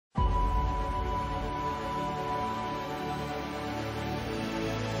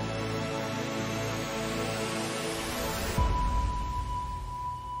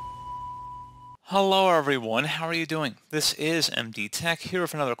Hello everyone, how are you doing? This is MD Tech here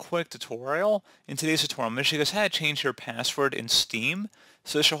with another quick tutorial. In today's tutorial, I'm going to show you guys how to change your password in Steam.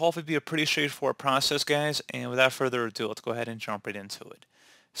 So this should hopefully be a pretty straightforward process, guys, and without further ado, let's go ahead and jump right into it.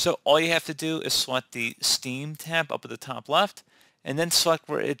 So all you have to do is select the Steam tab up at the top left, and then select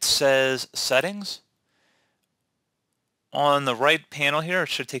where it says Settings. On the right panel here, it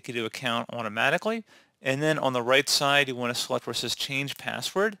should take you to Account automatically, and then on the right side, you want to select where it says Change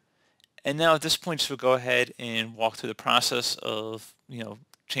Password. And now at this point, just go ahead and walk through the process of,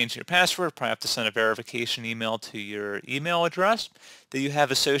 changing your password. Probably have to send a verification email to your email address that you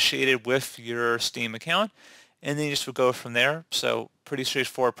have associated with your Steam account. And then you just would go from there. So pretty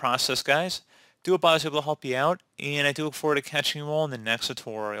straightforward process, guys. Do hope I was able to help you out. And I do look forward to catching you all in the next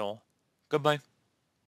tutorial. Goodbye.